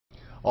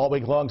All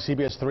week long,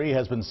 CBS3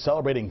 has been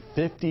celebrating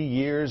 50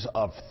 years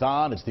of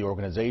THON. It's the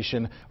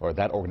organization, or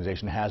that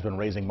organization has been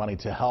raising money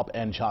to help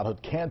end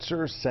childhood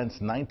cancer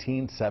since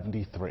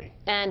 1973.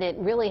 And it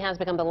really has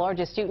become the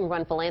largest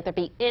student-run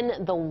philanthropy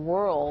in the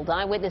world.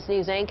 Eyewitness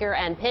News anchor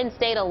and Penn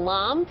State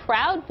alum,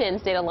 proud Penn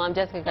State alum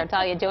Jessica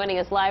Kartalija joining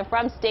us live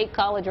from State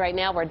College right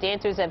now, where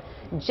dancers have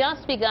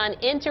just begun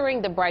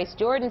entering the Bryce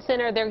Jordan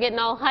Center. They're getting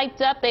all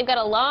hyped up. They've got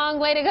a long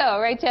way to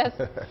go, right, Jess?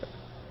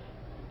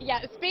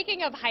 Yeah,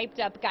 speaking of hyped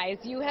up, guys,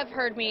 you have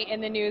heard me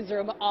in the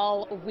newsroom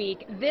all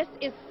week. This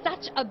is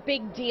such a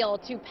big deal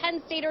to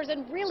Penn Staters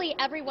and really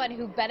everyone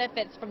who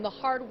benefits from the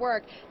hard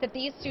work that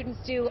these students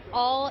do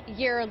all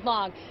year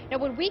long. Now,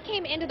 when we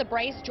came into the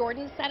Bryce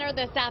Jordan Center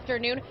this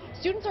afternoon,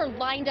 students are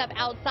lined up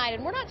outside,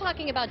 and we're not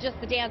talking about just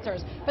the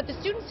dancers, but the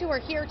students who are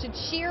here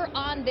to cheer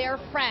on their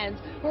friends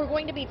who are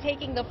going to be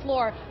taking the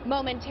floor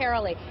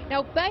momentarily.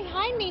 Now,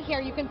 behind me here,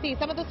 you can see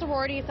some of the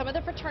sororities, some of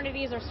the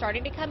fraternities are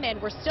starting to come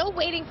in. We're still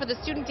waiting for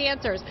the student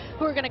dancers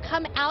who are going to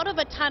come out of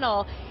a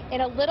tunnel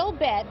in a little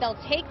bit. They'll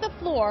take the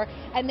floor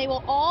and they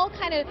will all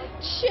kind of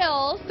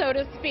chill, so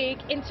to speak,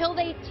 until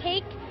they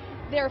take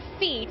their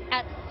feet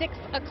at 6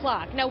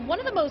 o'clock. Now, one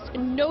of the most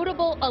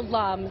notable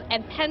alums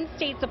and Penn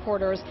State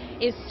supporters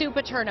is Sue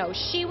Paterno.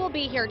 She will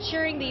be here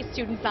cheering these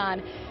students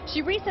on.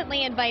 She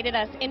recently invited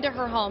us into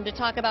her home to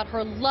talk about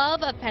her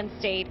love of Penn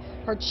State,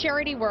 her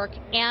charity work,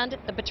 and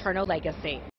the Paterno legacy.